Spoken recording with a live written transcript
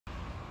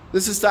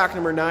This is stock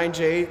number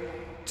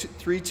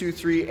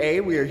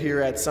 9J323A. We are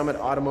here at Summit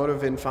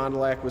Automotive in Fond du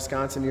Lac,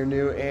 Wisconsin, your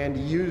new and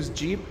used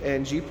Jeep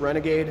and Jeep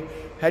Renegade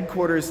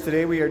headquarters.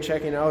 Today we are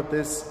checking out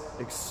this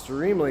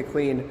extremely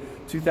clean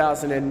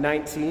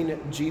 2019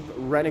 Jeep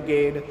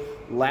Renegade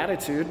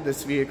Latitude.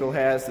 This vehicle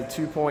has the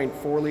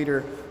 2.4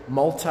 liter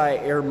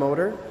multi-air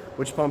motor,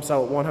 which pumps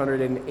out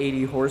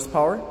 180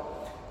 horsepower.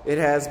 It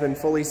has been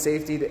fully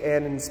safetied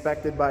and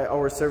inspected by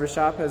our service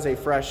shop, has a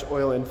fresh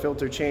oil and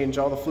filter change.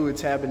 All the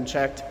fluids have been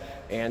checked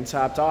and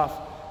topped off.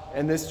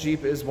 And this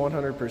Jeep is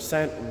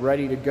 100%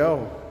 ready to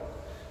go.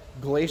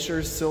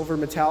 Glacier Silver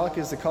Metallic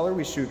is the color.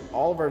 We shoot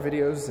all of our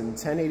videos in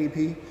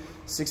 1080p,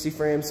 60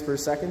 frames per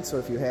second. So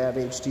if you have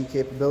HD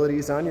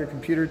capabilities on your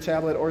computer,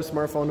 tablet, or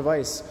smartphone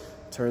device,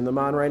 turn them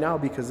on right now,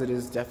 because it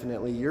is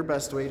definitely your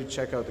best way to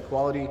check out the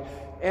quality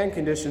and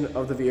condition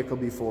of the vehicle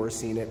before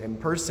seeing it in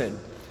person.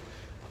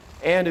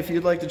 And if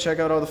you'd like to check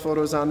out all the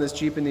photos on this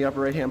Jeep, in the upper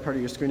right hand part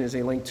of your screen is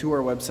a link to our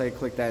website.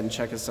 Click that and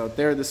check us out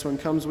there. This one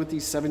comes with the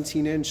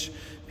 17-inch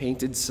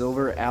painted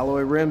silver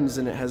alloy rims,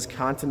 and it has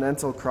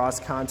Continental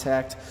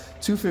Crosscontact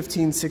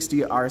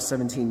 215/60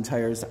 R17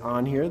 tires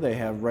on here. They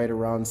have right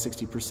around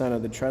 60%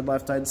 of the tread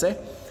left, I'd say.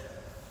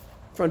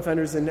 Front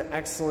fender's in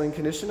excellent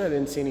condition. I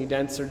didn't see any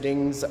dents or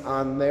dings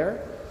on there.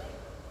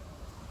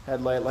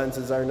 Headlight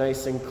lenses are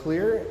nice and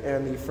clear,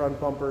 and the front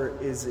bumper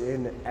is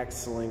in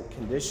excellent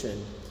condition.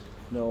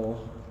 No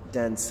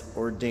dents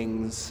or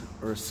dings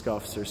or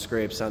scuffs or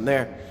scrapes on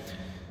there.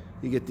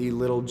 You get the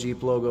little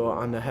Jeep logo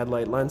on the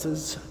headlight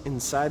lenses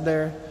inside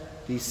there,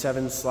 the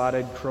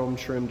 7-slotted chrome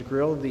trimmed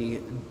grille, the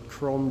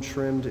chrome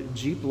trimmed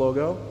Jeep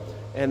logo,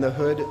 and the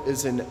hood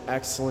is in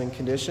excellent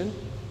condition.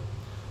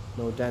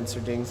 No dents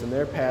or dings in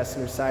there.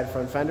 Passenger side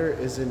front fender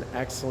is in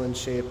excellent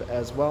shape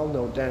as well.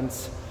 No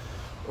dents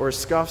or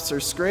scuffs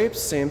or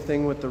scrapes. Same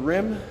thing with the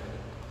rim.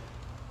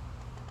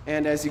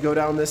 And as you go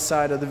down this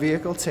side of the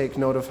vehicle, take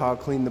note of how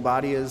clean the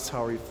body is,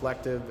 how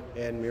reflective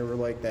and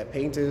mirror-like that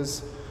paint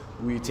is.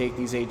 We take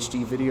these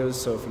HD videos,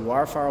 so if you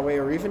are far away,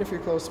 or even if you're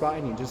close by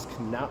and you just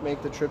cannot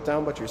make the trip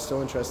down, but you're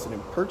still interested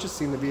in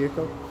purchasing the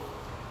vehicle,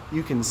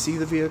 you can see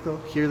the vehicle,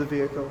 hear the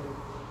vehicle,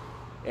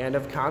 and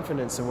have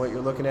confidence in what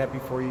you're looking at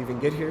before you even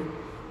get here,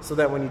 so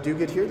that when you do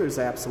get here, there's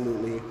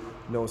absolutely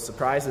no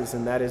surprises.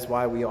 And that is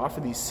why we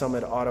offer the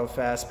Summit Auto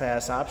Fast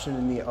Pass option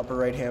in the upper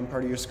right hand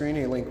part of your screen,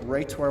 a link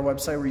right to our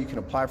website where you can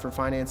apply for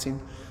financing,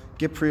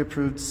 get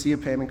pre-approved, see a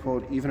payment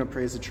quote, even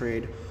appraise a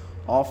trade,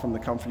 all from the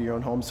comfort of your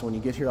own home. So when you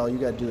get here, all you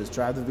got to do is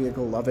drive the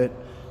vehicle, love it,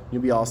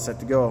 you'll be all set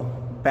to go.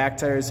 Back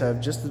tires have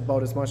just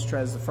about as much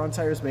tread as the front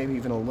tires, maybe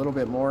even a little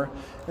bit more,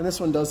 and this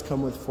one does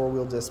come with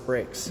 4-wheel disc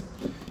brakes.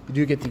 You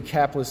do get the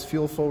capless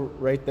fuel fill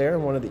right there,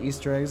 and one of the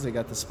Easter eggs, they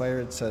got the spire,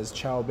 it says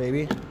 "Ciao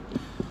baby."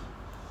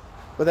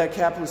 But that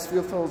capless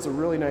fuel fill is a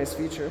really nice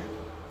feature.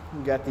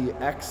 You got the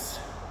X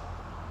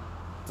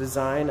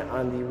design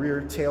on the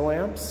rear tail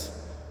lamps.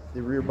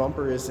 The rear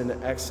bumper is in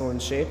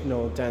excellent shape,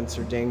 no dents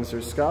or dings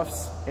or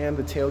scuffs, and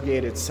the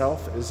tailgate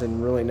itself is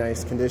in really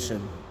nice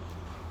condition.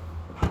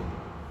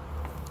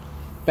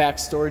 Back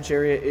storage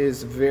area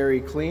is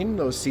very clean.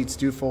 Those seats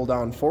do fold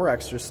down for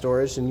extra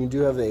storage, and you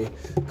do have a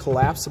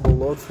collapsible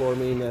load floor,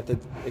 meaning that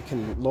it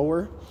can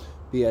lower,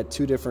 be at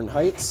 2 different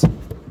heights.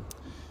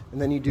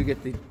 And then you do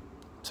get the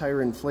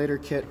tire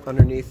inflator kit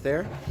underneath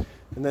there,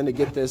 and then to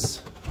get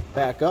this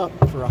back up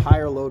for a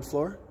higher load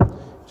floor,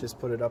 just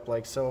put it up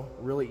like so,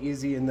 really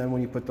easy. And then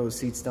when you put those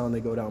seats down, they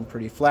go down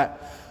pretty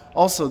flat.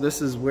 Also,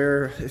 this is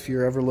where, if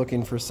you're ever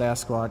looking for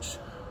Sasquatch,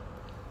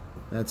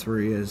 that's where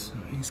he is.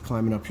 He's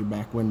climbing up your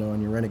back window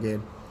on your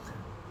Renegade.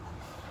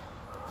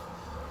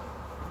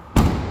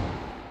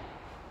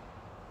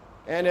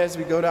 And as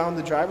we go down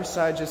the driver's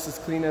side, just as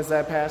clean as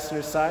that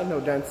passenger side, no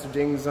dents or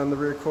dings on the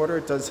rear quarter.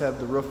 It does have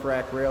the roof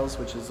rack rails,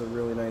 which is a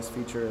really nice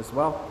feature as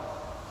well.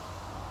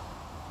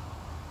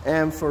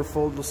 And for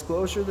full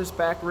disclosure, this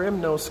back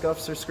rim, no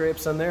scuffs or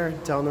scrapes on there.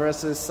 Down the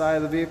rest of this side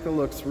of the vehicle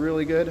looks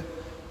really good. It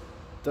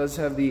does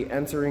have the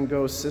enter and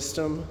go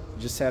system.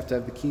 You just have to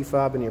have the key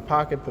fob in your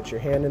pocket, put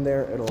your hand in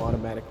there, it'll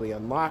automatically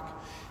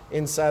unlock.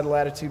 Inside the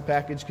Latitude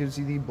package gives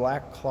you the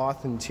black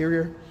cloth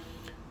interior.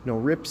 No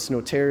rips,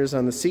 no tears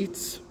on the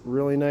seats,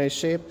 really nice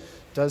shape.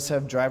 Does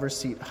have driver's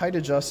seat height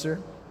adjuster,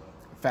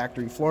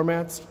 factory floor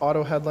mats,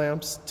 auto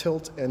headlamps,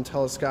 tilt and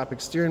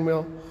telescopic steering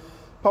wheel,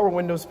 power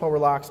windows, power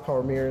locks,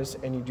 power mirrors,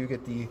 and you do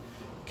get the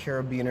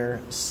carabiner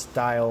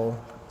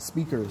style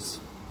speakers.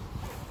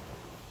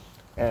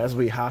 As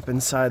we hop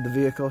inside the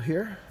vehicle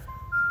here,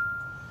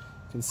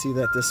 you can see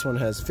that this one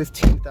has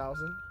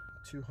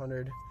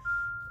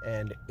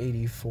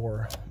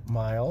 15,284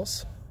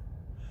 miles.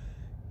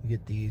 You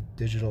get the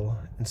digital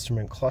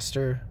instrument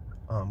cluster,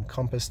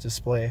 compass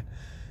display,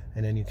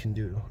 and then you can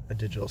do a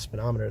digital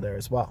speedometer there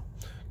as well.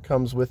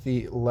 Comes with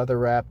the leather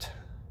wrapped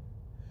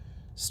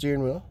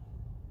steering wheel,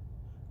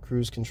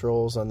 cruise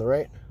controls on the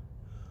right,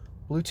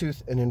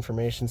 Bluetooth and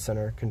information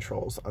center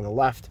controls on the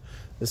left.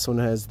 This one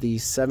has the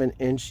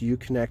 7-inch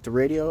Uconnect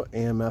radio,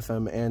 AM,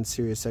 FM, and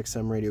Sirius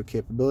XM radio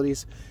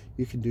capabilities.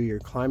 You can do your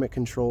climate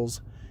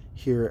controls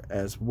here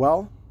as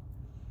well.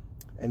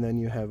 And then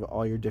you have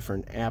all your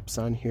different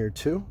apps on here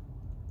too.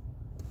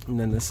 And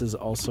then this is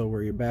also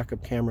where your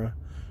backup camera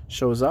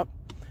shows up.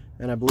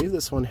 And I believe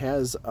this one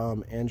has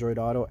Android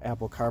Auto,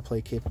 Apple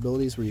CarPlay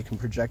capabilities where you can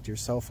project your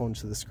cell phone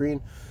to the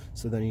screen.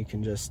 So then you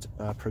can just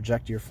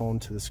project your phone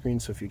to the screen.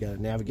 So if you got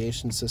a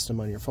navigation system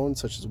on your phone,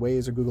 such as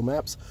Waze or Google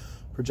Maps,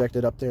 project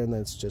it up there, and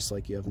then it's just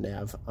like you have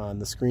nav on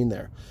the screen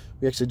there.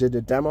 We actually did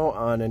a demo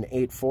on an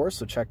 8.4,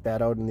 so check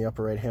that out in the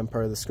upper right hand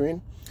part of the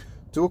screen.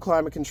 Dual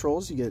climate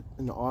controls, you get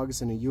an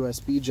AUX and a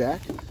USB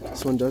jack.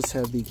 This one does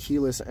have the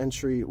keyless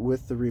entry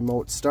with the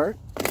remote start.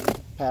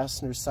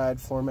 Passenger side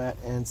floor mat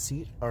and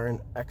seat are in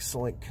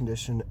excellent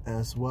condition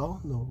as well.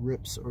 No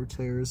rips or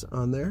tears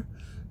on there.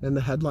 And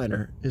the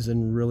headliner is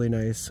in really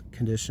nice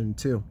condition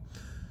too.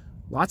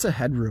 Lots of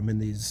headroom in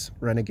these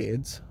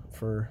Renegades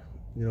for,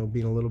 you know,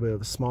 being a little bit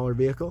of a smaller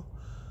vehicle.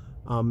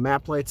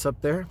 Map lights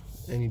up there,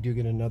 and you do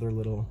get another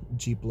little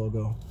Jeep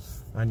logo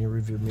on your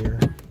rearview mirror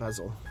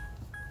bezel.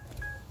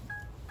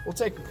 We'll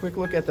take a quick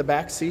look at the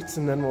back seats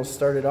and then we'll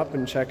start it up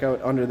and check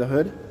out under the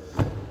hood.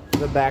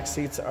 The back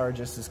seats are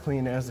just as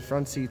clean as the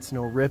front seats,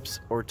 no rips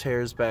or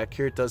tears back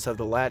here. It does have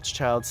the Latch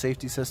child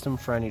safety system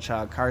for any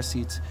child car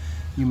seats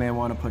you may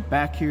want to put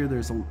back here.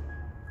 There's a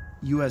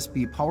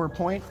USB power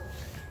point.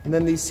 And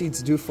then these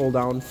seats do fold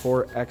down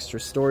for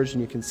extra storage,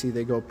 and you can see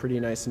they go pretty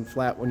nice and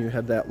flat when you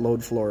have that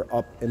load floor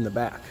up in the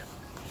back.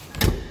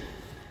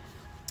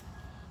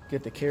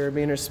 Get the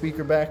carabiner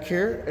speaker back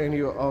here, and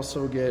you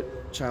also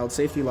get child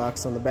safety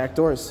locks on the back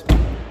doors.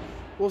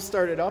 We'll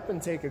start it up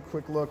and take a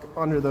quick look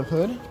under the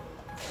hood.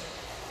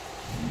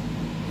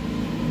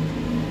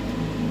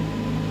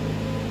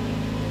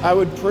 I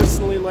would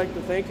personally like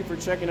to thank you for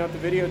checking out the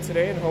video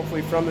today, and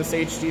hopefully from this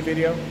HD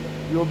video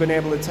you'll have been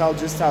able to tell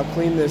just how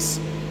clean this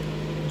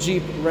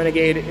Jeep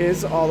Renegade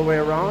is all the way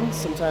around.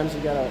 Sometimes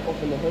you gotta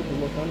open the hood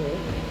and look under it.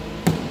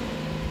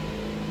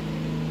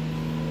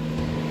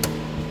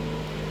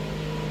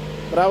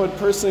 But I would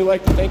personally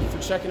like to thank you for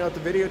checking out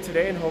the video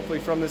today, and hopefully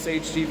from this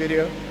HD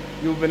video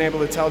you've been able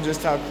to tell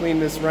just how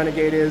clean this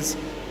Renegade is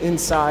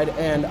inside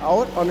and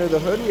out. Under the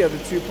hood we have a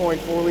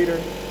 2.4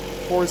 liter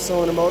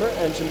 4-cylinder motor.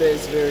 Engine bay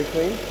is very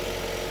clean.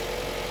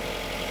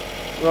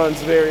 Runs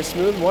very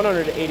smooth,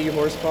 180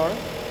 horsepower.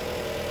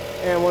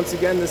 And once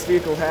again, this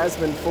vehicle has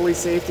been fully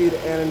safetied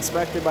and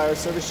inspected by our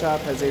service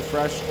shop, has a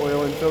fresh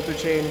oil and filter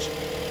change.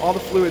 All the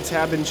fluids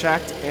have been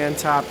checked and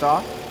topped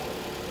off.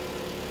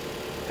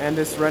 And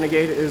this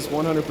Renegade is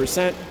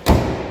 100%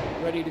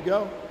 ready to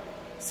go.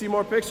 See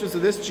more pictures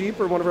of this Jeep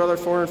or one of our other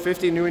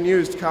 450 new and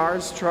used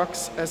cars,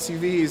 trucks,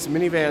 SUVs,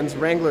 minivans,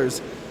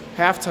 Wranglers,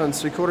 half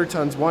tons, 3/4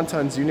 tons, 1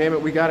 tons, you name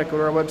it, we got it. Go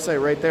to our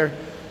website right there,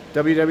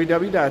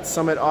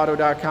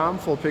 www.summitauto.com.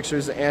 Full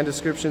pictures and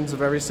descriptions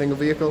of every single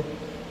vehicle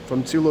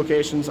from 2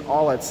 locations,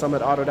 all at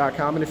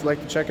summitauto.com. And if you'd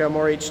like to check out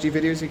more HD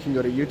videos, you can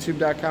go to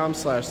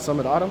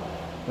youtube.com/summitauto.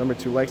 Remember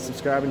to like,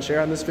 subscribe, and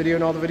share on this video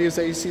and all the videos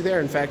that you see there.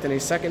 In fact, in a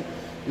second,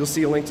 you'll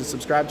see a link to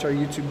subscribe to our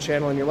YouTube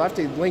channel on your left,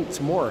 a link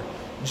to more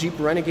Jeep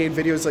Renegade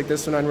videos like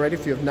this one on Reddit.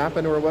 If you have not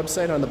been to our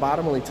website, on the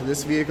bottom, a link to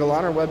this vehicle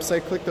on our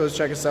website. Click those,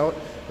 check us out,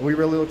 and we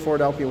really look forward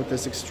to helping you with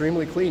this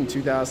extremely clean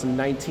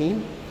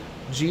 2019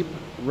 Jeep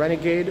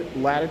Renegade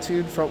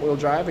Latitude front-wheel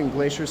drive in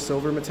Glacier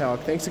Silver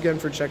Metallic. Thanks again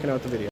for checking out the video.